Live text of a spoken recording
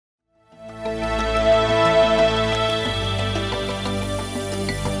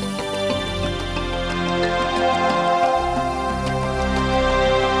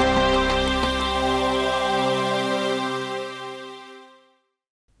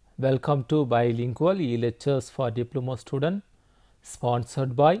Welcome to Bilingual e-lectures for Diploma student,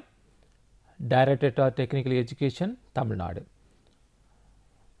 sponsored by Directorate of Technical Education, Tamil Nadu.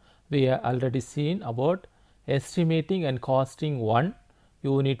 We have already seen about estimating and costing 1,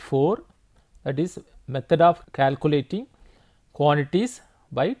 unit 4, that is method of calculating quantities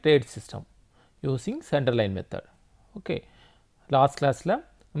by trade system using center line method. Okay. Last class la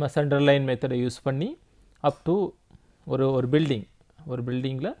நம்ம center line method use பண்ணி up to ஒரு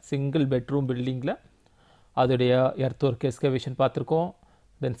பில்டிங்கில் single bedroom பில்டிங்கில் அதோடைய earth work excavation பார்த்துருக்கோம்,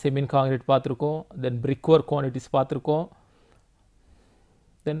 தென் cement concrete பார்த்துருக்கோம், தென் பிரிக் work quantities பார்த்துருக்கோம்,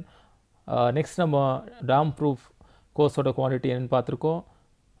 then next நம்ம டாம் ப்ரூஃப் கோர்ஸோட குவான்டிட்டி என்னென்னு பார்த்துருக்கோம்,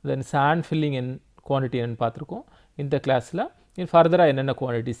 தென் சாண்ட் ஃபில்லிங் குவான்டிட்டி என்னென்னு பார்த்துருக்கோம். இந்த கிளாஸில் ஃபர்தராக என்னென்ன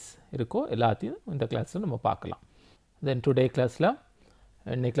குவான்டிட்டிஸ் இருக்கோ எல்லாத்தையும் இந்த கிளாஸில் நம்ம பார்க்கலாம். தென் டுடே கிளாஸில்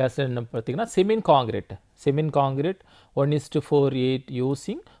இன்னைக்கு கிளாஸில் என்ன பார்த்தீங்கன்னா cement concrete 1:48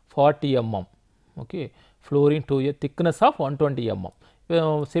 using 40 mm. Okay, flooring to a thickness of 120 mm. இப்போ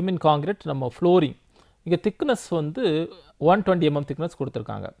சிமெண்ட் காங்கிரீட் நம்ம ஃப்ளோரிங் இங்கே திக்னஸ் வந்து 120 mm திக்னஸ்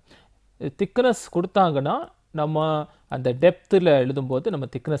கொடுத்துருக்காங்க. திக்னஸ் கொடுத்தாங்கன்னா நம்ம அந்த டெப்த்தில் எழுதும்போது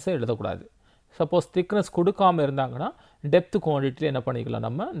நம்ம திக்னஸை எழுதக்கூடாது. சப்போஸ் திக்னஸ் கொடுக்காமல் இருந்தாங்கன்னா டெப்த் குவான்டிட்டியில் என்ன பண்ணிக்கலாம்,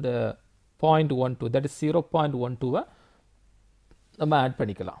 நம்ம இந்த 0.12 தட் இஸ் 0.12 நம்ம ஆட்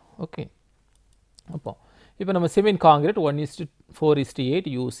பண்ணிக்கலாம். ஓகே, இப்போ நம்ம cement concrete 1:4:8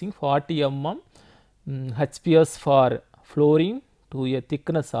 using 40 mm HPS for flooring to a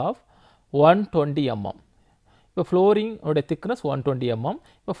thickness of 120 mm. இப்போ ஃப்ளோரிங் உடைய திக்னஸ் 120 mm.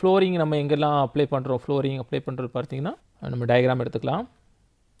 இப்போ ஃப்ளோரிங் நம்ம எங்கெல்லாம் அப்ளை பண்ணுறது பார்த்தீங்கன்னா நம்ம டயக்ராம் எடுத்துக்கலாம்.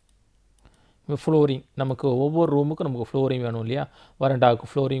 இப்போ ஃப்ளோரிங் நமக்கு ஒவ்வொரு ரூமுக்கும் நமக்கு ஃப்ளோரிங் வேணும் இல்லையா, வரண்டாவுக்கு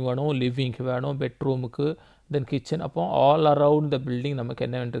ஃப்ளோரிங் வேணும், லிவிங்க்கு வேணும், பெட்ரூமுக்கு, தென் கிச்சன். அப்போ ஆல் அரவுண்ட் த பில்டிங் நமக்கு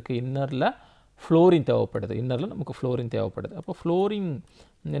என்ன வேண்டியிருக்கு, இன்னரில் ஃப்ளோரிங் தேவைப்படுது, இன்னரில் நமக்கு ஃப்ளோரிங் தேவைப்படுது. அப்போ ஃப்ளோரிங்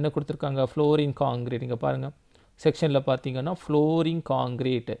என்ன கொடுத்துருக்காங்க, ஃப்ளோரிங் காங்கிரீட் இங்கே பாருங்கள் செக்ஷனில் பார்த்தீங்கன்னா ஃப்ளோரிங்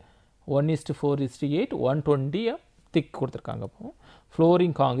காங்கிரீட் 1:4:8 120 திக் கொடுத்துருக்காங்க. அப்போ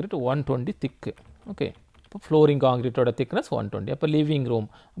ஃப்ளோரிங் காங்கிரீட் 120 திக்கு. ஓகே, இப்போ ஃப்ளோரிங் காங்கிரீட்டோட திக்னஸ் 120. அப்போ லிவிங் ரூம்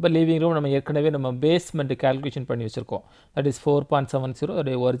நம்ம ஏற்கனவே நம்ம பேஸ்மெண்ட் கேல்குலேஷன் பண்ணி வச்சுருக்கோம். That is 4.70.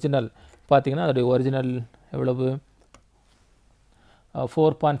 அதோடைய ஒரிஜினல் பார்த்தீங்கன்னா அதோடைய ஒரிஜினல் எவ்வளவு,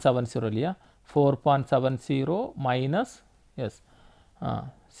 4.70 இல்லையா, 4.70 மைனஸ்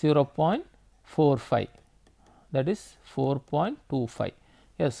 0.45 that is 4.25.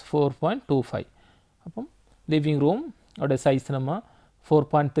 4.25. அப்போ லிவிங் ரூம் ஓட சைஸ் நம்ம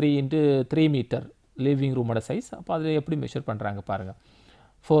 4.3 × 3 மீட்டர் லிவிங் ரூமோட சைஸ். அப்போ அதில் எப்படி மெஷர் பண்ணுறாங்க பாருங்கள்,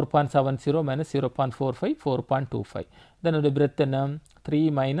 4.70 மைனஸ் 0.45 4.25. தென் அதோடைய பிரெத் என்ன, 3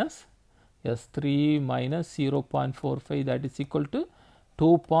 minus 0.45 that is equal to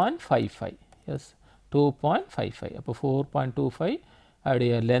 2.55. 2.55. அப்போ 4.25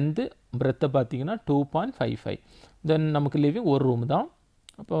 அப்படியே லென்த்து பிரெத்தை பார்த்தீங்கன்னா 2.55. தென் நமக்கு லிவிங் ஒரு ரூம் தான்.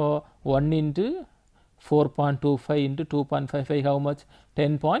 அப்போது 1 × 4.25 × 2.55 how much,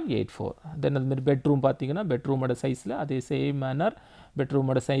 10.84. தென் அது மாதிரி பெட்ரூம் பார்த்தீங்கன்னா பெட்ரூமோட சைஸில் அதே சேம் மேனர்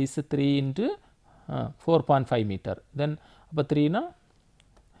பெட்ரூமோட சைஸ் 3 × 4.5 மீட்டர். தென் அப்போ 3னா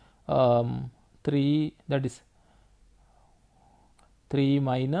 3 that is 3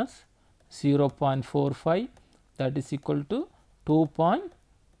 minus 0.45 that is equal to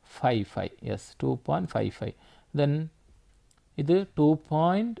 2.55. 2.55. then இது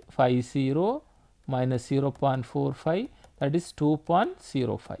 2.50 minus 0.45 that is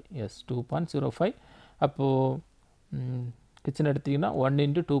 2.05. 2.05. அப்போது கிச்சன் எடுத்திங்கன்னா 1 ×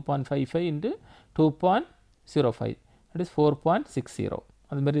 2.55 × 2.05 that is 4.60.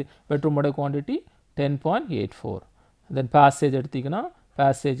 அது மாதிரி பெட்ரூமோட குவான்டிட்டி 10.84. தென் பேசேஜ் எடுத்திங்கன்னா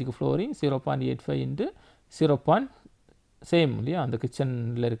பேசேஜுக்கு ஃப்ளோரிங் 0.85 × 0. சேம் இல்லையா, அந்த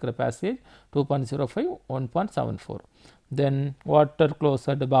கிச்சனில் இருக்கிற பேசேஜ் 2.05 1.74. தென் வாட்டர்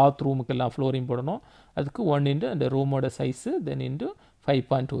க்ளோசட் பாத்ரூமுக்கெல்லாம் ஃப்ளோரிங் போடணும், அதுக்கு 1 × அந்த ரூமோட சைஸு தென் ×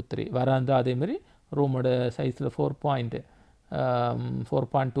 5.23. வராந்தா அதேமாதிரி ரூமோட சைஸில்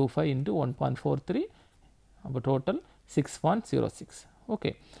 4.25 × 1.43. அப்போ டோட்டல் 6.06.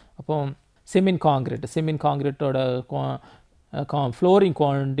 ஓகே, அப்போ சிமெண்ட் காங்கிரீட்டோட ஃப்ளோரிங்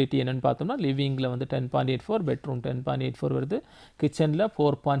குவான்டிட்டி என்னென்னு பார்த்தோம்னா லிவிங்கில் வந்து 10.84, பெட்ரூம் 10.84 வருது, கிச்சனில்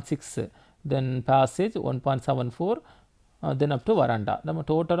 4.6, தென் பேசேஜ் 1.74, தென் அப் டு வராண்டா. நம்ம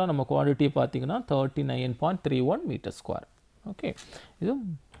டோட்டலாக நம்ம குவான்டிட்டி பார்த்தீங்கன்னா 39.31 மீட்டர் ஸ்கொயர். ஓகே, இது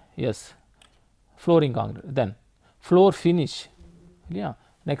ஃப்ளோரிங் காங்கிரீட். தென் ஃப்ளோர் ஃபினிஷ் இல்லையா,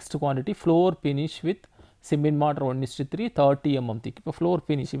 next quantity floor finish with cement மாட்டர் 1:3 30 mm திக். இப்போ ஃப்ளோர்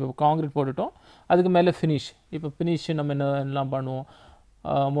ஃபினிஷ், இப்போ காங்கிரீட் போட்டுட்டோம், அதுக்கு மேலே ஃபினிஷ். இப்போ ஃபினிஷ் நம்ம என்னெல்லாம் பண்ணுவோம்,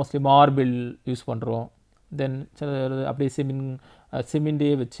 மோஸ்ட்லி மார்பிள் யூஸ் பண்ணுறோம், தென் அப்படியே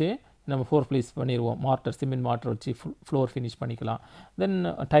சிமெண்டே வச்சு நம்ம ஃப்ளோர் ஃபினிஷ் பண்ணிடுவோம். சிமெண்ட் மார்ட்டர் வச்சு ஃப்ளோர் ஃபினிஷ் பண்ணிக்கலாம். தென்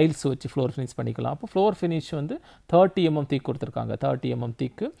டைல்ஸ் வச்சு ஃப்ளோர் ஃபினிஷ் பண்ணிக்கலாம். அப்போ ஃப்ளோர் ஃபினிஷ் வந்து 30 mm திக் கொடுத்துருக்காங்க. 30 mm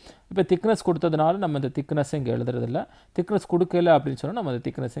திக்கு. இப்போ திக்னஸ் கொடுத்ததுனால நம்ம இந்த திக்னஸ் இங்கே எழுதுறதில்ல. திக்னஸ் கொடுக்கல அப்படின்னு சொன்னால் நம்ம அந்த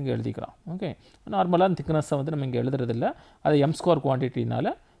திக்னஸ் இங்கே எழுதிக்கலாம். ஓகே, நார்மலாக திக்னஸை வந்து நம்ம இங்கே எழுதுறதில்ல. அது எம் ஸ்கொயர்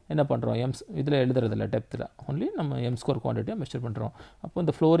குவான்டிட்டினால என்ன பண்ணுறோம், இதில் எழுதுறதில்ல, டெப்த்தில் ஒன்லி நம்ம எம் ஸ்கொயர் குவான்டிட்டியாக மெஷர் பண்ணுறோம். அப்போ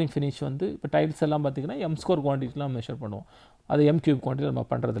இந்த ஃப்ளோரிங் ஃபினிஷ் வந்து இப்போ டைல்ஸ் எல்லாம் பார்த்திங்கன்னா எம் ஸ்கொயர் குவான்டிட்டிலாம் மெஷர் பண்ணுவோம். அது எம் கியூப் குவான்டிட்டி நம்ம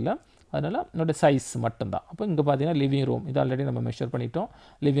பண்ணுறதில்ல. அதனால் என்னோட சைஸ் மட்டும்தான். அப்போ இங்கே பார்த்தீங்கன்னா லிவிங் ரூம் இது ஆல்ரெடி நம்ம மெஷர் பண்ணிட்டோம்.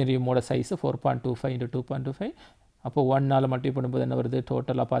 லிவிங் ரூமோட சைஸு 4.25 × 2.25. அப்போ 1 மல்டிப்ளை பண்ணும்போது என்ன வருது,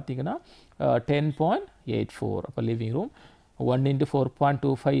 டோட்டலாக பார்த்தீங்கன்னா 10.84. அப்போ லிவிங் ரூம் 1 ×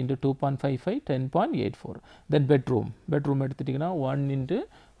 4.25 × 2.55 10.84. தென் பெட்ரூம் எடுத்துட்டிங்கன்னா 1 ×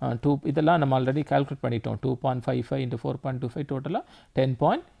 2 இதெல்லாம் நம்ம ஆல்ரெடி கால்குலேட் பண்ணிட்டோம். 2.55 × 4.25 டோட்டலாக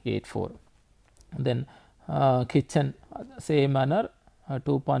 10.84. தென் கிச்சன் சேம் மேனர்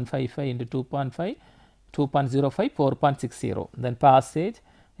 2.55 × 2.5 2.05 4.60. தென் பேசேஜ்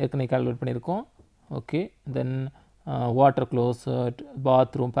ஏற்கனவே கால்குலேட் பண்ணியிருக்கோம். ஓகே, தென் வாட்டர் க்ளோசட்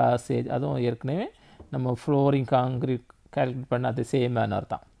பாத்ரூம் பேசேஜ் அதுவும் ஏற்கனவே நம்ம ஃப்ளோரிங் காங்கிரீட் கால்குலேட் பண்ண அது சேம்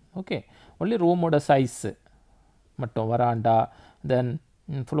மேனர் தான். ஓகே, ஒன்லி ரூமோட சைஸு மட்டும் வராண்டா, தென்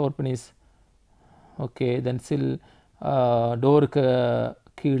ஃப்ளோர் ஃபினிஷ். ஓகே, தென் சில் டோருக்கு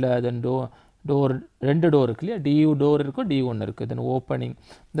கீழே, தென் டோர் 2 டோர் இருக்கு இல்லையா, டியூ டோர் இருக்கும், D1 இருக்குது. தென் ஓப்பனிங்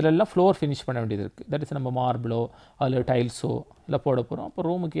இதிலெல்லாம் ஃப்ளோர் ஃபினிஷ் பண்ண வேண்டியது இருக்குது. தட் இஸ் நம்ம மார்பிளோ அதில் டைல்ஸோ இல்லை போட போகிறோம். அப்போ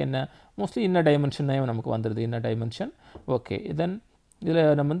ரூமுக்கு என்ன மோஸ்ட்லி இன்ன டைமென்ஷன் நமக்கு வந்துடுது, இன்ன டைமென்ஷன். ஓகே, தென் இதில்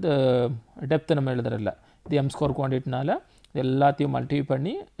நம்ம வந்து டெப்த்து நம்ம எழுதுறதில்ல. இது எம் ஸ்கொயர் குவான்டிட்டினால எல்லாத்தையும் மல்டிப்ளை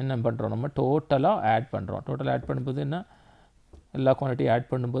பண்ணி என்ன பண்ணுறோம், நம்ம டோட்டலாக ஆட் பண்ணுறோம். டோட்டலாக ஆட் பண்ணும்போது என்ன, எல்லா குவான்டிட்டியும் ஆட்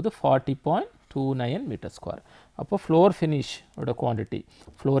பண்ணும்போது 40.29 m². அப்போ ஃப்ளோர் ஃபினிஷோட குவான்டிட்டி,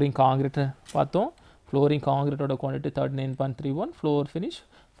 ஃப்ளோரிங் காங்கிரீட்டை பார்த்தோம். Flooring காங்கிரீட்டோட quantity 39.31, floor finish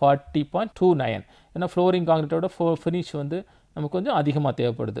 40.29. ஏன்னா ஃப்ளோரிங் காங்கிரீட்டோட ஃபினிஷ் வந்து நமக்கு கொஞ்சம் அதிகமாக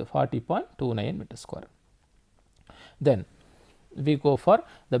தேவைப்படுது, 40.29 m². Then we go for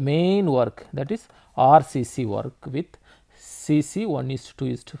the main work, that is RCC work with CC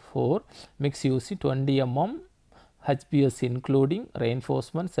 1:2:4, mix UC 20 mm, HPS including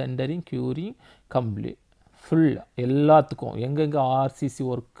reinforcement, centering, curing, complete full எல்லாத்துக்கும் எங்கெங்கே RCC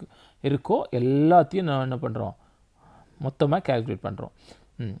work இருக்கோ எல்லாத்தையும் நான் என்ன பண்ணுறோம், மொத்தமாக கேல்குலேட் பண்ணுறோம்.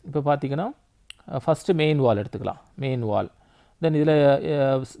 இப்போ பார்த்தீங்கன்னா ஃபஸ்ட்டு மெயின் வால் எடுத்துக்கலாம். மெயின் வால், தென் இதில்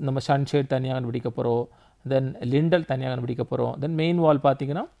நம்ம சன்ஷேட் தனியாக கண்டுபிடிக்க போகிறோம். தென் லிண்டல் தனியாக கண்டுபிடிக்க போகிறோம். தென் மெயின் வால்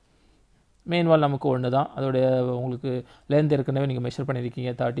பார்த்தீங்கன்னா மெயின் வால் நமக்கு ஒன்று தான். அதோடைய உங்களுக்கு லென்த் ஏற்கனவே நீங்கள் மெஷர்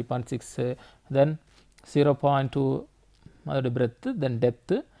பண்ணியிருக்கீங்க 30.6. தென் 0.2 அதோடைய பிரெத்து, தென்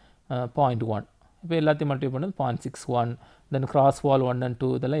டெப்த்து 0.1. இப்போ எல்லாத்தையும் மல்டிப்ளை பண்ணது 0.61. தென் கிராஸ் வால் 1 and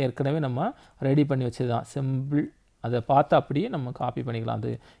 2 இதெல்லாம் ஏற்கனவே நம்ம ரெடி பண்ணி வச்சது தான், சிம்பிள். அதை பார்த்து அப்படியே நம்ம காப்பி பண்ணிக்கலாம்.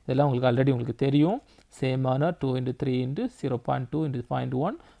 அது இதெல்லாம் உங்களுக்கு ஆல்ரெடி உங்களுக்கு தெரியும். சேம் மேனர் 2 × 3 × 0.2 ×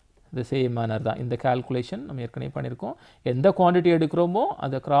 0.1 இந்த சேம் மேனர் தான். இந்த கால்குலேஷன் நம்ம ஏற்கனவே பண்ணியிருக்கோம். எந்த குவான்டிட்டி எடுக்கிறோமோ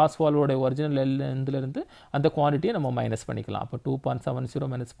அந்த கிராஸ் வாலோட ஒரிஜினல் லென்த்லேருந்து அந்த குவான்டிட்டியை நம்ம மைனஸ் பண்ணிக்கலாம். அப்போ 2.70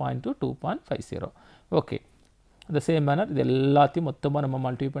 - 0.2 2.50. ஓகே, இந்த சேம் மேனர் இது எல்லாத்தையும் மொத்தமாக நம்ம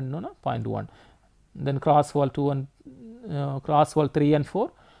மல்டிப்ளை பண்ணோன்னா 0.1. தென் cross wall 2 and cross wall 3 and 4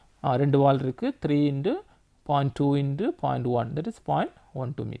 2 வால் இருக்குது. 3 × 0.2 × 0.1 that is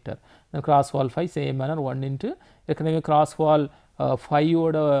 0.12 meter. Then cross wall 5 same manner 1 × ஏற்கனவே cross wall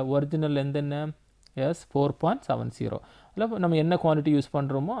 5ஓட ஒரிஜினல் லென்த் என்ன, எஸ் 4.70. அதில் நம்ம என்ன குவான்டிட்டி யூஸ்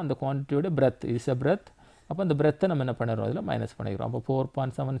பண்ணுறோமோ அந்த குவான்டிட்டியோட பிரெத் இஸ் அ பிரெத். அப்போ அந்த பிரெத்தை நம்ம என்ன பண்ணுறோம், அதில் மைனஸ் பண்ணிக்கிறோம். அப்போ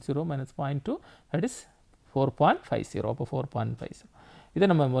 4.70 - 0.2 that is 4.50. அப்போ 4.50 இதை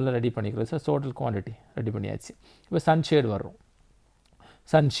நம்ம முதல்ல ரெடி பண்ணிக்கிறோம். ஸோ டோட்டல் குவான்டிட்டி ரெடி பண்ணியாச்சு. இப்போ சன்ஷேடு வரும்.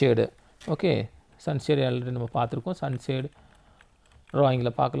 சன்ஷேடு ஓகே, சன்ஷேடு ஆல்ரெடி நம்ம பார்த்துருக்கோம். சன்ஷேடு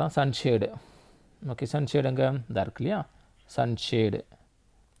ட்ராயிங்கில் பார்க்கலாம். சன்ஷேடு ஓகே, சன்ஷேடு அங்கே இதாக இருக்கு இல்லையா, சன்ஷேடு.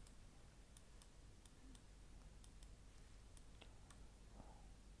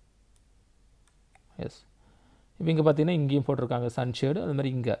 எஸ், இப்போ இங்கே பார்த்தீங்கன்னா இங்கேயும் போட்டிருக்காங்க சன்ஷேடு. அது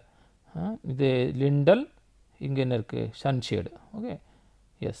மாதிரி இங்கே இது லிண்டல், இங்கே என்ன இருக்குது sunshade. Okay,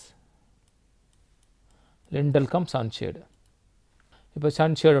 S, lintel come sunshade. இப்போ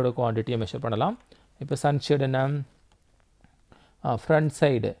சன்ஷேடோட குவான்டிட்டியை மெஷர் பண்ணலாம். இப்போ சன்ஷேடு என்ன, ஃப்ரண்ட்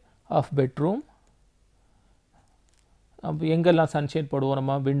சைடு ஆஃப் பெட்ரூம். அப்போ எங்கெல்லாம் சன்ஷேட் போடுவோம்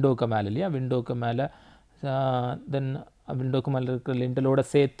நம்ம, விண்டோக்கு மேலே இல்லையா, விண்டோக்கு மேலே. தென் விண்டோக்கு மேலே இருக்கிற லிண்டலோட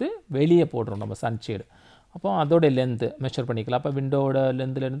சேர்த்து வெளியே போடுறோம் நம்ம சன்ஷேடு. அப்போ அதோட லென்த்து மெஷர் பண்ணிக்கலாம். அப்போ விண்டோவோட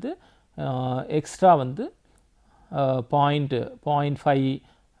லென்த்துலேருந்து எக்ஸ்ட்ரா வந்து 0.5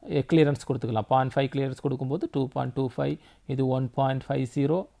 கிளியரன்ஸ் கொடுத்துக்கலாம். 0.5 கிளியரன்ஸ் கொடுக்கும்போது 2.25, இது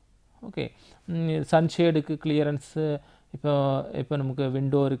 1.50. ஓகே. சன்ஷேடுக்கு கிளியரன்ஸ் இப்போ நமக்கு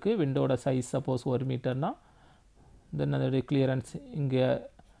விண்டோ இருக்குது, விண்டோட சைஸ் சப்போஸ் 1 மீட்டர்னா தென் அதோடைய கிளியரன்ஸ் இங்கே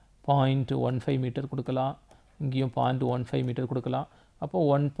 0.15 மீட்டர் கொடுக்கலாம், இங்கேயும் 0.15 மீட்டர் கொடுக்கலாம், அப்போ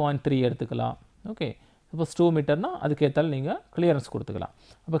 1.3 எடுத்துக்கலாம். ஓகே, சப்போஸ் 2 மீட்டர்னால் அதுக்கேற்றாலும் நீங்கள் கிளியரன்ஸ் கொடுத்துக்கலாம்.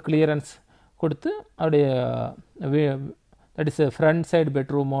 அப்போ கிளியரன்ஸ் கொடுத்து அதோடைய that is a front side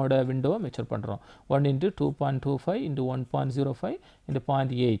bedroom ஓட விண்டோவை மெச்சர் பண்ணுறோம். 1 into 2.25 into 1.05 into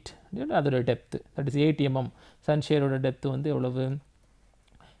 0.8 அதோட depth, that is 8 mm. சன்ஷேடோட depth வந்து எவ்வளவு?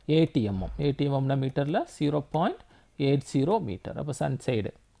 80 mm. 80 mm மீட்டரில் 0.80 மீட்டர். அப்போ சன்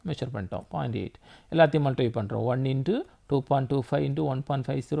சைடு மெஷர் பண்ணிட்டோம் 0.8. எல்லாத்தையும் மல்டிப்ளை பண்ணுறோம். 1 into 2.25 into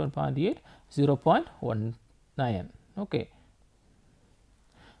 1.50 0.8 0.19. Okay,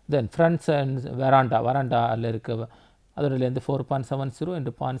 then friends and வராண்டாவில் இருக்க அதோடலேருந்து 4.70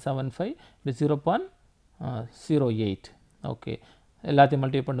 into 0.75 into 0.08. ஓகே, எல்லாத்தையும்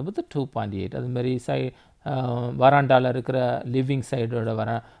மல்டிப்ளை பண்ணும்போது 2.8. அதுமாரி வராண்டாவில் இருக்கிற லிவிங் சைடோட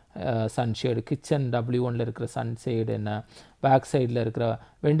சன்ஷேடு, கிச்சன் W1 இருக்கிற சன்ஷேடு என்ன, பேக் சைடில் இருக்கிற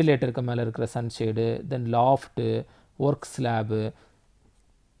வெண்டிலேட்டருக்கு மேலே இருக்கிற சன்ஷேடு, தென் loft, work slab.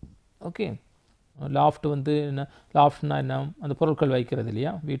 Okay, loft வந்து என்ன? லாஃப்ட்னா என்ன? அந்த பொருட்கள் வைக்கிறது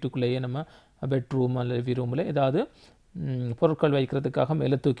இல்லையா, வீட்டுக்குள்ளேயே நம்ம பெட்ரூம் அல்லது லிவிங் ரூமில் ஏதாவது பொருட்கள் வைக்கிறதுக்காக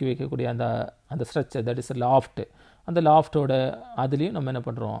மேலே தூக்கி வைக்கக்கூடிய அந்த ஸ்ட்ரக்சர், தட் இஸ் லாஃப்ட்டு. அந்த லாஃப்டோட அதுலேயும் நம்ம என்ன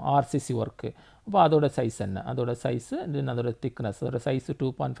பண்ணுறோம்? RCC work. அப்போ அதோட சைஸ் என்ன? அதோட சைஸு தென் அதோட திக்னஸ், அதோட size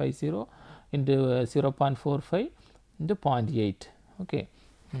 2.50 into 0.45 into 0.8. Okay,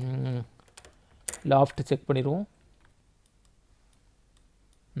 loft check பண்ணிடுவோம்.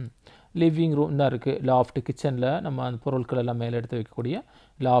 லிவிங் ரூம் தான் இருக்குது, லாஃப்ட். கிச்சனில் நம்ம அந்த பொருட்கள் எல்லாம் மேலே எடுத்து வைக்கக்கூடிய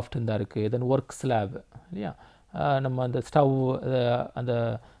லாஃப்ட் தான் இருக்குது. தென் ஒர்க் ஸ்லாப் இல்லையா, நம்ம அந்த ஸ்டவ் அந்த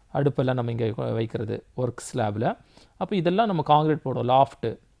அடுப்பெல்லாம் நம்ம இங்கே வைக்கிறது ஒர்க் ஸ்லாபில். அப்போ இதெல்லாம் நம்ம காங்கிரீட் போடுவோம்.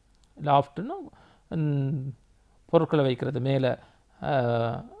 லாஃப்ட்டுன்னா பொருட்களை வைக்கிறது மேலே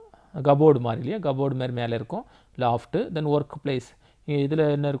கபோர்டு மாதிரி இல்லையா, கபோர்டு மாதிரி மேலே இருக்கும் லாஃப்ட்டு. தென் ஒர்க் பிளேஸ், இதில்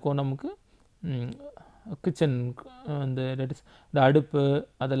என்ன இருக்கும் நமக்கு? கிச்சன் இந்த அடுப்பு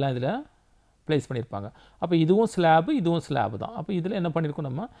அதெல்லாம் இதில் ப்ளேஸ் பண்ணியிருப்பாங்க. அப்போ இதுவும் ஸ்லாபு தான். அப்போ இதில் என்ன பண்ணியிருக்கோம்?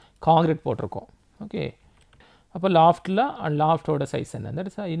 நம்ம காங்கிரீட் போட்டிருக்கோம். ஓகே, அப்போ லாஃப்டோட சைஸ் என்ன? தட்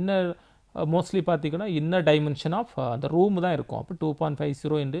இஸ் இன்னர் மோஸ்ட்லி பார்த்திங்கன்னா இன்னர் டைமென்ஷன் ஆஃப் அந்த ரூம் தான் இருக்கும். அப்போ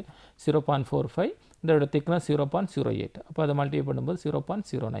 2.50 into 0.45, இதோட திக்னஸ் 0.08. அப்போ அதை மல்டிப்ளை பண்ணும்போது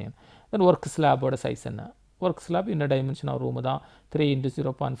 0.09. தென் ஒர்க் ஸ்லாபோட சைஸ் என்ன? Work slab inner dimension of room தான் 3 into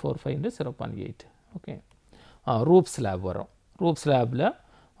 0.45 into 0.8. Okay, Roop slab வரும். ரூப்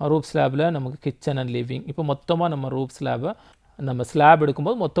ஸ்லாபில் நமக்கு கிச்சன் அண்ட் லிவிங். இப்போ மொத்தமாக நம்ம ரூப் ஸ்லாபை நம்ம ஸ்லாப்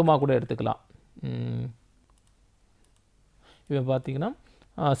எடுக்கும்போது மொத்தமாக கூட எடுத்துக்கலாம். இப்போ பார்த்தீங்கன்னா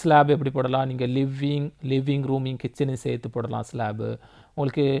ஸ்லாப் எப்படி போடலாம்? நீங்கள் லிவிங் ரூமிங் கிச்சனையும் சேர்த்து போடலாம் ஸ்லாபு.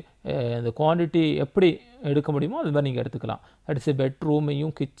 உங்களுக்கு இந்த குவான்டிட்டி எப்படி எடுக்க முடியுமோ அது மாதிரி நீங்கள் எடுத்துக்கலாம். That is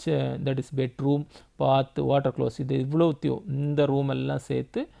பெட்ரூமையும் kitchen, that is bedroom, path, water close, இது இவ்வளோத்தையும் இந்த ரூம் எல்லாம்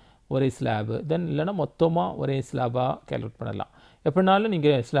சேர்த்து ஒரே ஸ்லாபு. தென் இல்லைனா மொத்தமாக ஒரே ஸ்லாபாக கேல்குலேட் பண்ணலாம். எப்படினாலும்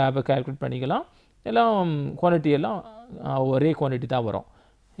நீங்கள் ஸ்லாபை கேல்குலேட் பண்ணிக்கலாம். எல்லாம் குவான்டிட்டி எல்லாம் ஒரே குவான்டிட்டி தான் வரும்.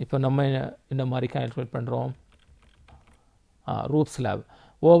 இப்போ நம்ம இந்த மாதிரி கேல்குலேட் பண்ணுறோம். Roop slab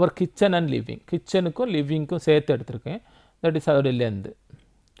over kitchen and living, கிச்சனுக்கும் லிவிங்க்கும் சேர்த்து எடுத்திருக்கேன். தட் இஸ் அதோடைய லென்த்து,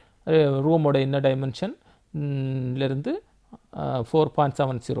 ரூமோட இன்னர் டைமென்ஷன்லேருந்து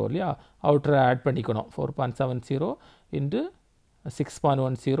 4.70 இல்லையா, அவுட்டரை ஆட் பண்ணிக்கணும். 4.70 into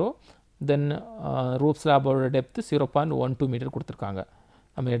 6.10. தென் ரூப் ஸ்லாபோட டெப்த்து 0.12 மீட்டர் கொடுத்துருக்காங்க.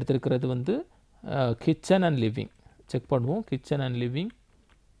 நம்ம எடுத்துருக்கிறது வந்து கிச்சன் அண்ட் லிவிங். செக் பண்ணுவோம். கிச்சன் அண்ட் லிவிங்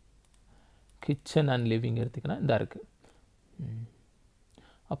எடுத்துக்கினா இந்த இருக்குது.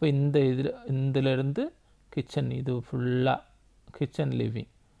 அப்போ இதிலிருந்து கிச்சன், இது ஃபுல்லாக kitchen living,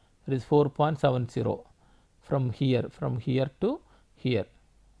 it is 4.70 from here to here.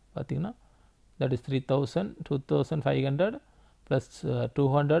 பார்த்திங்கன்னா தட் இஸ் 3000, 2500 +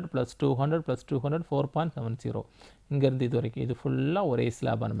 200 + 200 + 200 4.70. இங்கேருந்து இது வரைக்கும் இது ஃபுல்லாக ஒரே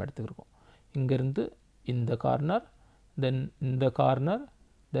ஸ்லாபாக நம்ம எடுத்துக்கிருக்கோம். இங்கேருந்து இந்த கார்னர், தென் இந்த கார்னர்,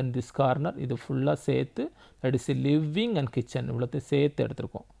 தென் திஸ் கார்னர், இது ஃபுல்லாக சேர்த்து that is living and kitchen இவ்வளோத்தையும் சேர்த்து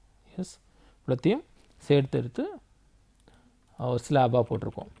எடுத்துருக்கோம். எஸ், இவ்வளோத்தையும் சேர்த்து எடுத்து ஒரு ஸ்லாபாக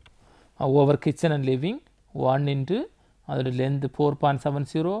போட்டிருக்கோம். Over kitchen and living 1 into அதோட length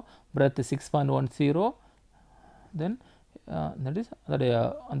 4.70, breadth 6.10. Then that is அதோடைய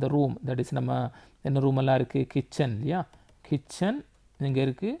அந்த ரூம், தட் இஸ் நம்ம என்ன ரூமெல்லாம் இருக்குது? கிச்சன் இல்லையா, கிச்சன் இங்கே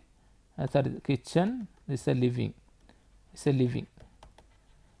இருக்குது. Sorry, kitchen is a living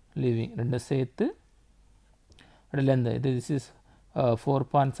ரெண்டும் சேர்த்து லென்த் இது திஸ் இஸ்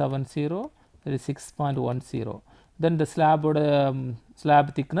 4.70, இது 6.10. then the slab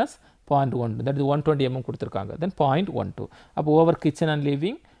thickness 0.1, that is 120 mm கொடுத்திருக்காங்க. then 0.12. அப்போ over kitchen and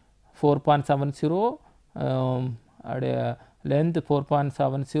living 4.70, length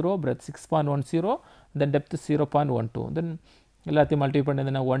 4.70, breadth 6.10, then depth 0.12. then எல்லாத்தையும் மல்டிப்ளை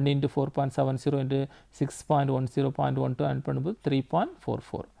பண்ணதுன்னா 1 into 4.70 into 6.10.12 and பண்ணும்போது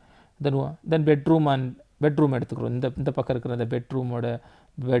 3.44. then bedroom எடுத்துக்கிறோம். இந்த பக்கம் இருக்கிற அந்த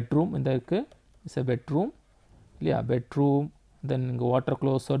bedroom இந்த இருக்கு இஸ் a bedroom இல்லையா, bedroom, then இங்கே வாட்டர்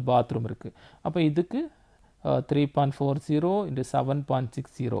க்ளோசட் பாத்ரூம் இருக்குது. அப்போ இதுக்கு 3.40 into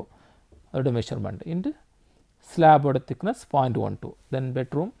 7.60 அதோட measurement into ஸ்லாபோட thickness 0.12. then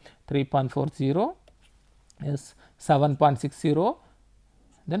bedroom 3.40 is 7.60,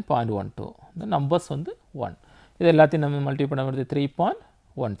 then 0.12. the numbers வந்து 1. இது எல்லாத்தையும் நம்ம மல்டிப்ளை பண்ண வருது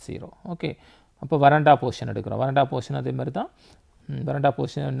 3.10. ஓகே, அப்போ வரண்டா போர்ஷன் எடுக்கிறோம். வரண்டா போர்ஷன் அதே மாதிரி தான். வரண்டா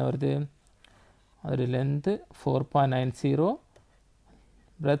போர்ஷன் என்ன வருது, அதோட length 4.90,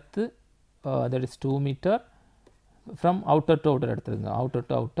 breadth that is 2 meter, from outer to outer எடுத்துருங்க, outer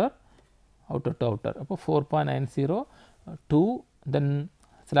to outer. அப்போ 4.90 2, then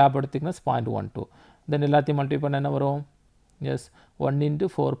slab thickness 0.12. then எல்லாத்தையும் மல்டிப்ளை பண்ண என்ன வரும், எஸ் 1 into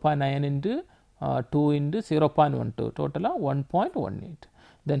 4.9 into 2 into 0.12, டோட்டலாக 1.18.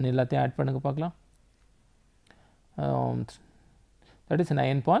 then எல்லாத்தையும் ஆட் பண்ணுங்க பார்க்கலாம். that is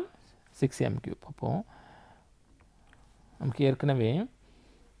 9.6 m3. அப்போது நமக்கு ஏற்கனவே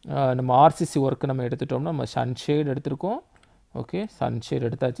நம்ம ஆர்சிசி ஒர்க்கு நம்ம எடுத்துட்டோம்னா நம்ம சன்ஷேட் எடுத்திருக்கோம். ஓகே, சன்ஷேட்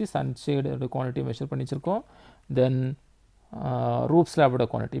எடுத்தாச்சு. சன்ஷேடோட குவான்டிட்டி மெஷர் பண்ணி வச்சுருக்கோம். தென் ரூப் ஸ்லாபோட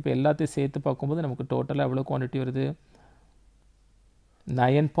குவான்டிட்டி இப்போ எல்லாத்தையும் சேர்த்து பார்க்கும்போது நமக்கு டோட்டலாக எவ்வளோ குவான்டிட்டி வருது,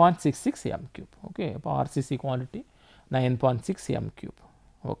 9.66 m3. ஓகே, அப்போ RCC quantity 9.6 m3.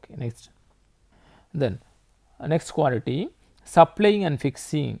 Okay, then next quantity supplying and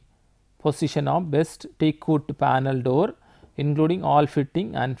fixing position of best teakwood panel door including all fitting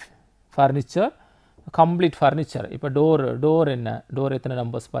and furniture, complete furniture. இப்போ டோர் என்ன, டோர் எத்தனை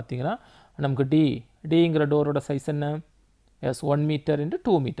நம்பர்ஸ் பார்த்தீங்கன்னா நமக்கு டிங்கிற டோரோட சைஸ் என்ன, எஸ் 1 meter into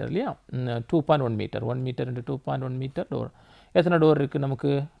 2 meter இல்லையா, 2.1 meter, 1 meter into 2.1 meter door. எத்தனை door இருக்குது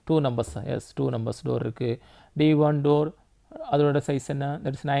நமக்கு, 2 numbers, எஸ் 2 numbers டோர் இருக்குது. D1 டோர் அதோட சைஸ் என்ன,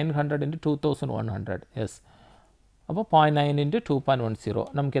 தட் இஸ் 900 into 2100, எஸ் அப்போ 0.9 into 2.10.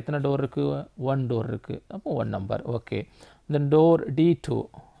 நமக்கு எத்தனை டோர் இருக்குது, 1 டோர் இருக்குது, அப்போ 1 நம்பர். ஓகே, தென் டோர் D2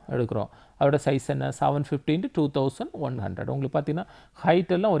 எடுக்கிறோம், அதோட சைஸ் என்ன 750 into 2100. உங்களுக்கு பார்த்தீங்கன்னா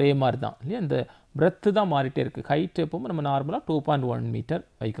ஹைட் எல்லாம் ஒரே மாதிரி தான் இல்லையா, இந்த பிரெத்து தான் மாறிட்டே இருக்குது. ஹைட் எப்பவும் நம்ம நார்மலாக 2.1 மீட்டர்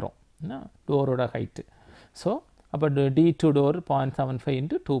வைக்கிறோம் டோரோட ஹைட்டு. ஸோ அப்போ D2 டோர் 0.75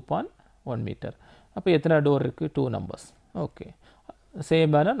 into 2.1 மீட்டர். அப்போ எத்தனை டோர் இருக்குது, 2 நம்பர்ஸ். ஓகே,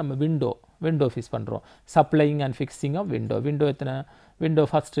 சேம் வேணால் நம்ம விண்டோ ஃபிக்ஸ் பண்ணுறோம். Supplying and fixing of window எத்தனை, விண்டோ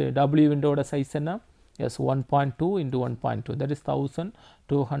ஃபஸ்ட்டு டபிள்யூ விண்டோட சைஸ் என்ன, S 1.2 into 1.2, that is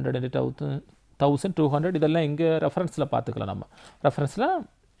 1200 into 1200. இதெல்லாம் எங்கே ரெஃபரன்ஸில் பார்த்துக்கலாம், நம்ம ரெஃபரன்ஸில்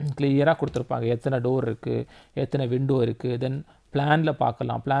கிளியராக கொடுத்துருப்பாங்க எத்தனை டோர் இருக்குது, எத்தனை விண்டோ இருக்குது. தென் பிளானில்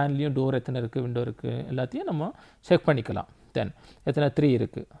பார்க்கலாம், பிளான்லேயும் டோர் எத்தனை இருக்குது, விண்டோ இருக்குது, எல்லாத்தையும் நம்ம செக் பண்ணிக்கலாம். தென் எத்தனை 3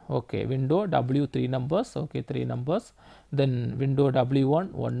 இருக்குது. Okay, window W 3 numbers. Okay, 3 numbers. தென் விண்டோ W1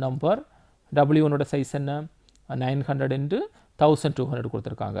 1 number. W1ஓட சைஸ் என்ன, 900 into 1200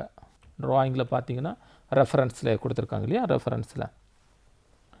 கொடுத்துருக்காங்க. ட்ராயிங்கில் பார்த்தீங்கன்னா ரெஃபரன்ஸில் கொடுத்துருக்காங்க இல்லையா, ரெஃபரன்ஸில்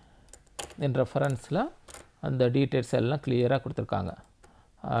அந்த டீட்டெயில்ஸ் எல்லாம் கிளியராக கொடுத்துருக்காங்க.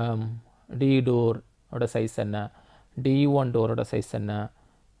 டி டோரோட சைஸ் என்ன, D1 டோரோட சைஸ் என்ன,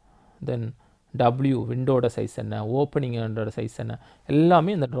 தென் W விண்டோட சைஸ் என்ன, ஓப்பனிங்கோட சைஸ் என்ன,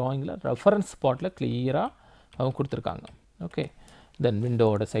 எல்லாமே இந்த ட்ராயிங்கில் ரெஃபரன்ஸ் ஸ்பாட்டில் கிளியராக அவங்க கொடுத்துருக்காங்க. ஓகே, தென்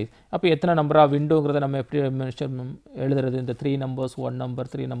விண்டோவோட சைஸ். அப்போ எத்தனை நம்பராக விண்டோங்கிறத நம்ம எப்படி எழுதுறது, இந்த 3 numbers 1 number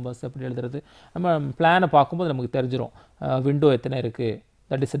 3 numbers எப்படி எழுதுறது, நம்ம பிளானை பார்க்கும்போது நமக்கு தெரிஞ்சிடும் விண்டோ எத்தனை இருக்குது.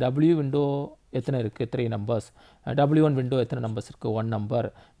 தட் இஸ் W விண்டோ எத்தனை இருக்குது, 3 numbers. W1 விண்டோ எத்தனை நம்பர்ஸ் இருக்குது, 1 number.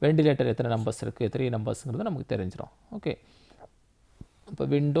 வெண்டிலேட்டர் எத்தனை நம்பர்ஸ் இருக்குது, 3 numbersங்கிறது நமக்கு தெரிஞ்சிடும். ஓகே, இப்போ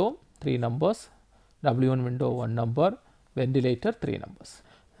window 3 numbers, W1 window 1 number, ventilator 3 numbers.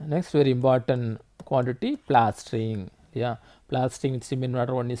 Next very important quantity, plastering. Yeah, plastering with cement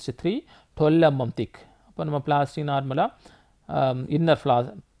mortar 1:3, 12 mm thick. அப்போ நம்ம plastering நார்மலாக இன்னர்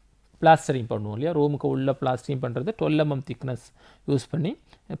பிளாஸ்டரிங் பண்ணுவோம் இல்லையா, ரூமுக்கு உள்ள பிளாஸ்டரிங் பண்ணுறது 12 mm திக்னஸ் யூஸ் பண்ணி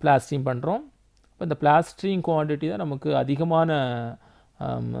பிளாஸ்டரிங் பண்ணுறோம். இப்போ இந்த பிளாஸ்டரிங் குவான்டிட்டி தான் நமக்கு அதிகமான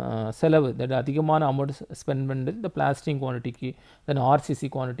செலவு, தட் அதிகமான அமௌண்ட் ஸ்பெண்ட் பண்ணுறது இந்த பிளாஸ்டிங் குவான்டிட்டிக்கு. தென் ஆர்சிசி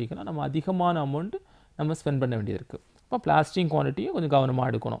குவான்டிட்டிக்குலாம் நம்ம அதிகமான அமௌண்ட் நம்ம ஸ்பெண்ட் பண்ண வேண்டியது இருக்குது. அப்போ பிளாஸ்டிங் குவான்டிட்டியை கொஞ்சம்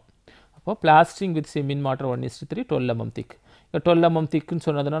கவனமாக எடுக்கணும். அப்போ பிளாஸ்டிங் வித் சிமெண்ட் மாட்டர் 1:3 12 mm திக். இப்போ 12 mm திக்குன்னு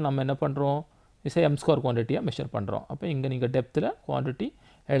சொன்னதுன்னா நம்ம என்ன பண்ணுறோம், இசை M² குவான்டிட்டியாக மெஷர் பண்ணுறோம். அப்போ இங்கே நீங்கள் டெப்த்தில் குவான்டிட்டி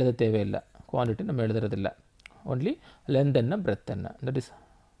எழுத தேவையில்லை, குவான்டிட்டி நம்ம எழுதுறதில்லை. only length என்ன breadth என்ன, that is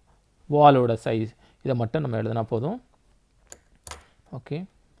wall-ஓட size. இதை மட்டும் நம்ம எழுதினா போதும். Okay,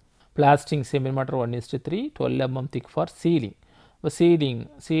 blasting centimetre 1:3, 12 mm thick for ceiling. இப்போ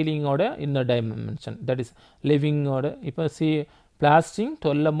சீலிங்கோட இன்னர் டைமென்ஷன், தட் இஸ் லிவிங்கோட. இப்போ பிளாஸ்டிங்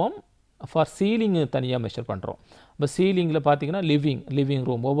 12 mm ஃபார் சீலிங் தனியாக மெஷர் பண்ணுறோம். இப்போ சீலிங்கில் பார்த்தீங்கன்னா லிவிங்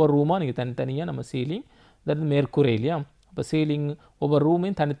ரூம், ஒவ்வொரு ரூமாக நீங்கள் தனித்தனியாக நம்ம சீலிங், தட் மேற்கூரை இல்லையா. இப்போ சீலிங் ஒவ்வொரு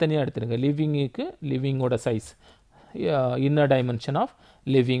ரூமையும் தனித்தனியாக எடுத்துருங்க. லிவிங்குக்கு லிவிங்கோட size, inner dimension of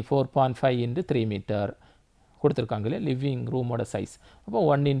living 4.5 into 3 meter கொடுத்துருக்காங்க இல்லையா, லிவிங் ரூமோட சைஸ். அப்போ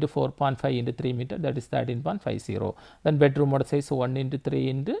 1 into 4.5 into 3 meter, that is 13.50. தென் பெட்ரூமோட சைஸ் 1 into 3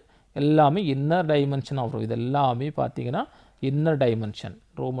 into எல்லாமே இன்னர் டைமென்ஷன் ஆஃப் ரூம். இது எல்லாமே பார்த்தீங்கன்னா இன்னர் டைமென்ஷன்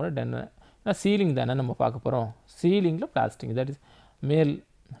ரூமோட. சீலிங் தானே நம்ம பார்க்க போகிறோம். சீலிங்கில் பிளாஸ்டிங், தட் இஸ் மேல்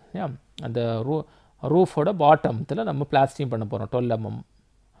அந்த ரூஃபோட பாட்டத்தில் நம்ம பிளாஸ்டிங் பண்ண போகிறோம் 12 mm.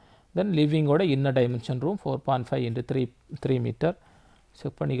 தென் லிவிங்கோட inner dimension room 4.5 into 3 meter.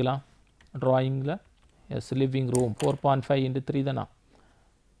 Check பண்ணிக்கலாம் ட்ராயிங்கில். எஸ், லிவிங் ரூம் 4.5 into 3 தானா.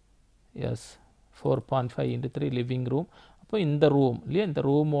 S, 4.5 into 3 living room. அப்போ இந்த ரூம் இல்லையா, இந்த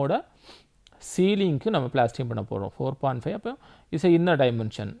ரூமோட சீலிங்க்கு நம்ம பிளாஸ்டிங் பண்ண போகிறோம் 4.5. அப்போ இஸ் இன்னர்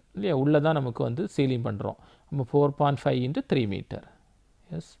டைமென்ஷன் இல்லையா, உள்ளே தான் நமக்கு வந்து சீலிங் பண்ணுறோம். நம்ம 4.5 into 3 meter.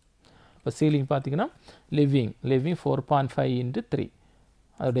 எஸ், இப்போ சீலிங் பார்த்தீங்கன்னா லிவிங் 4.5 into 3,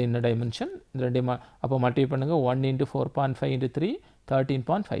 அதோட இன்னர் டைமென்ஷன். இந்த ரெண்டு அப்போ மல்டிப்ளை பண்ணுங்கள். 1 into 4.5 into 3,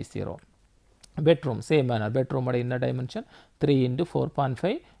 13.50. Bedroom same manor, பெட்ரூமோட இன்னர் டைமென்ஷன் 3 into 4.5,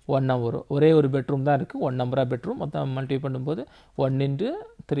 1 number, ஒரே ஒரு பெட்ரூம் தான் இருக்குது, 1 number பெட்ரூம். மொத்தம் மல்டிப்ளை பண்ணும்போது 1 into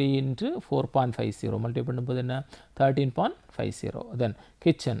 3 into 4.50 மல்டிப்ளை பண்ணும்போது என்ன 13.50. தென்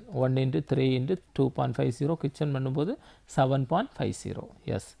கிச்சன் 1 into 3 into 2.50, கிச்சன் பண்ணும்போது 7.50.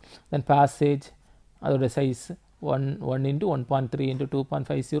 எஸ், தென் பேசேஜ் அதோட சைஸ் 1 into 1.3 into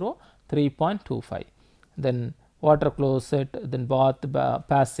 2.50, 3.25. தென் வாட்டர் க்ளோசெட், தென் பாத்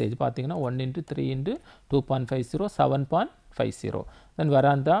பேசேஜ் பார்த்தீங்கன்னா 1 into 3 into 2.50, 7.50. Then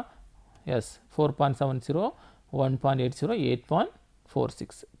வராந்தா S 4.70, 1.80,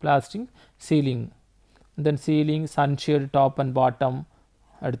 8.46. Plastic ceiling, then ceiling sunshade top and bottom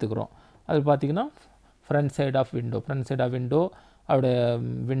எடுத்துக்கிறோம். அது பார்த்தீங்கன்னா ஃப்ரண்ட் சைட் ஆஃப் விண்டோ, அதோட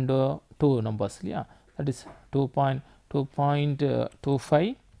window 2 numbers இல்லையா, that is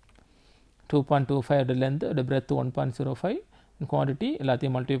 2.25 length, breadth 1.05, quantity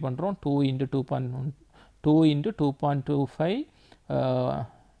எல்லாத்தையும் multiply பண்ணுறோம். 2 into 2.25,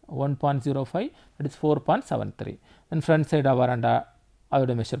 1.05, that is 4.73. Then front சைடாக வராண்டா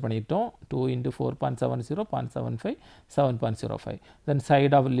அதோட மெஷர் பண்ணிட்டோம். 2 into 4.70, 0.75, 7.05. தென்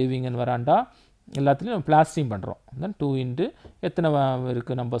சைட் ஆஃப் லிவிங்னு வராண்டா எல்லாத்துலேயும் நம்ம பிளாஸ்டிங் பண்ணுறோம். தென் 2 into எத்தனை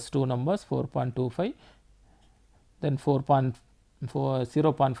இருக்குது நம்பர்ஸ், 2 numbers, 4.25, தென்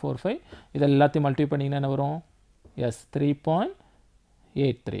 0.45. இது எல்லாத்தையும் மல்டிப்ளை பண்ணிங்கன்னா என்ன வரும், எஸ்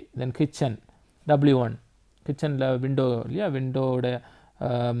 3.83. தென் கிச்சன் W1, கிச்சனில் விண்டோ இல்லையா, விண்டோட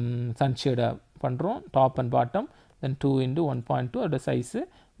சன்ஷேடை பண்ணுறோம் top and bottom. Then 2 into 1.2 அதோட சைஸு.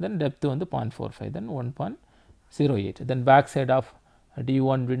 தென் டெப்த்து வந்து 0.45, தென் 1.08. தென் back side of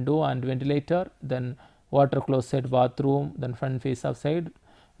D1 window and ventilator. Then water closet bathroom. Then front face off side.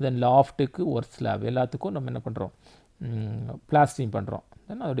 தென் லாஃப்ட்டுக்கு ஒரு ஸ்லாப், எல்லாத்துக்கும் நம்ம என்ன பண்ணுறோம் பிளாஸ்டிங் பண்ணுறோம்.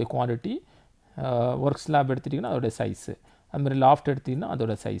 தென் அதோடைய குவான்டிட்டி. ஒர்க் ஸ்லாப் எடுத்துட்டிங்கன்னா அதோடைய சைஸு, அதுமாதிரி லாஃப்ட் எடுத்திங்கன்னா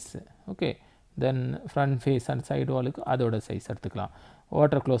அதோட size. Okay, then front face and side வாலுக்கு அதோட சைஸ் எடுத்துக்கலாம்.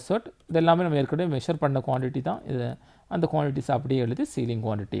 வாட்டர் க்ளோசெட் இது எல்லாமே நம்ம ஏற்கனவே மெஷர் பண்ண குவான்டிட்டி தான் இது. அந்த குவான்டிட்டிஸ் அப்படியே எழுதி சீலிங்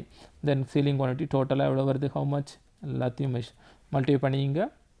குவான்டிட்டி. தென் சீலிங் குவான்டிட்டி டோட்டலாக எவ்வளோ வருது, ஹவு மச் எல்லாத்தையும் மல்டிப்ளை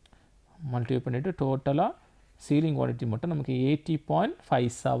பண்ணிவிட்டு டோட்டலாக சீலிங் குவான்டிட்டி மட்டும் நமக்கு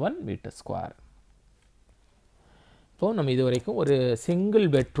 80.57 m². இப்போது நம்ம இது வரைக்கும் ஒரு சிங்கிள்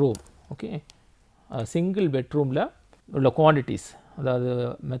பெட்ரூம், ஓகே, சிங்கிள் பெட்ரூமில் உள்ள குவான்டிட்டிஸ், அதாவது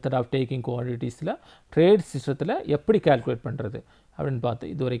மெத்தட் ஆஃப் டேக்கிங் குவான்டிட்டிஸில் ட்ரேட் சிஸ்டத்தில் எப்படி கால்குலேட் பண்ணுறது அப்படின்னு பார்த்து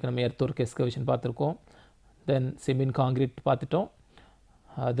இது வரைக்கும் நம்ம எர்த் ஒர்க் எக்ஸ்கவேஷன் பார்த்துருக்கோம். தென் சிமெண்ட் காங்கிரீட் பார்த்துட்டோம்.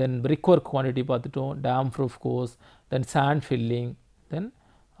 தென் பிரிக் ஒர்க் குவான்டிட்டி பார்த்துட்டோம். டேம் ப்ரூஃப் கோர்ஸ், தென் சாண்ட் ஃபில்லிங். தென்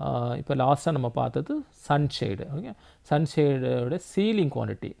இப்போ லாஸ்ட்டாக நம்ம பார்த்தது சன்ஷேடு. Okay, சன்ஷேடோட ceiling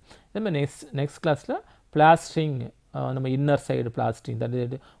quantity. இதேமாதிரி நெக்ஸ்ட் கிளாஸில் பிளாஸ்டிங், நம்ம இன்னர் சைடு பிளாஸ்டிங்,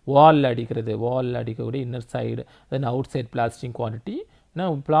 தட் வாலில் அடிக்கக்கூடிய இன்னர் சைடு. தென் அவுட் சைடு பிளாஸ்டிங் குவான்டிட்டி. ஏன்னா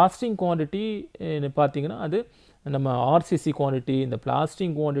பிளாஸ்டிங் குவான்டிட்டி பார்த்திங்கன்னா அது நம்ம ஆர்சிசி குவான்டிட்டி, இந்த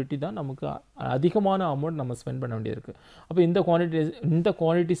பிளாஸ்டிங் குவான்டிட்டி தான் நமக்கு அதிகமான அமௌண்ட் நம்ம ஸ்பெண்ட் பண்ண வேண்டியிருக்கு. அப்போ இந்த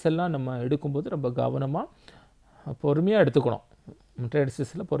குவான்டிட்டிஸ் எல்லாம் நம்ம எடுக்கும்போது ரொம்ப கவனமாக பொறுமையாக எடுத்துக்கணும். ட்ரேட்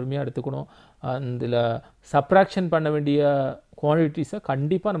சிஸ்டத்தில் பொறுமையாக எடுத்துக்கணும். இதில் சப்ராக்ஷன் பண்ண வேண்டிய குவான்டிட்டிஸை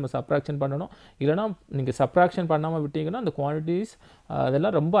கண்டிப்பாக நம்ம சப்ராக்ஷன் பண்ணணும். இல்லைனா நீங்கள் சப்ராக்ஷன் பண்ணாமல் விட்டீங்கன்னா அந்த குவான்டிட்டிஸ்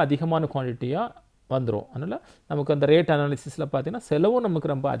அதெல்லாம் ரொம்ப அதிகமான குவான்டிட்டியாக வந்துடும். அதனால் நமக்கு அந்த ரேட் அனாலிசிஸில் பார்த்தீங்கன்னா செலவும்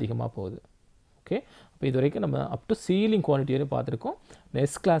நமக்கு ரொம்ப அதிகமாக போகுது. ஓகே, அப்போ இது வரைக்கும் நம்ம அப் டு சீலிங் குவாலிட்டி வரையும் பார்த்துருக்கோம்.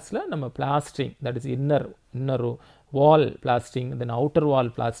 நெக்ஸ்ட் கிளாஸில் நம்ம plastering, that is inner wall plastering, then outer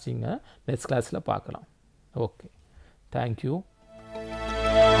wall பிளாஸ்டரிங்கை next கிளாஸில் பார்க்கலாம். Okay, thank you.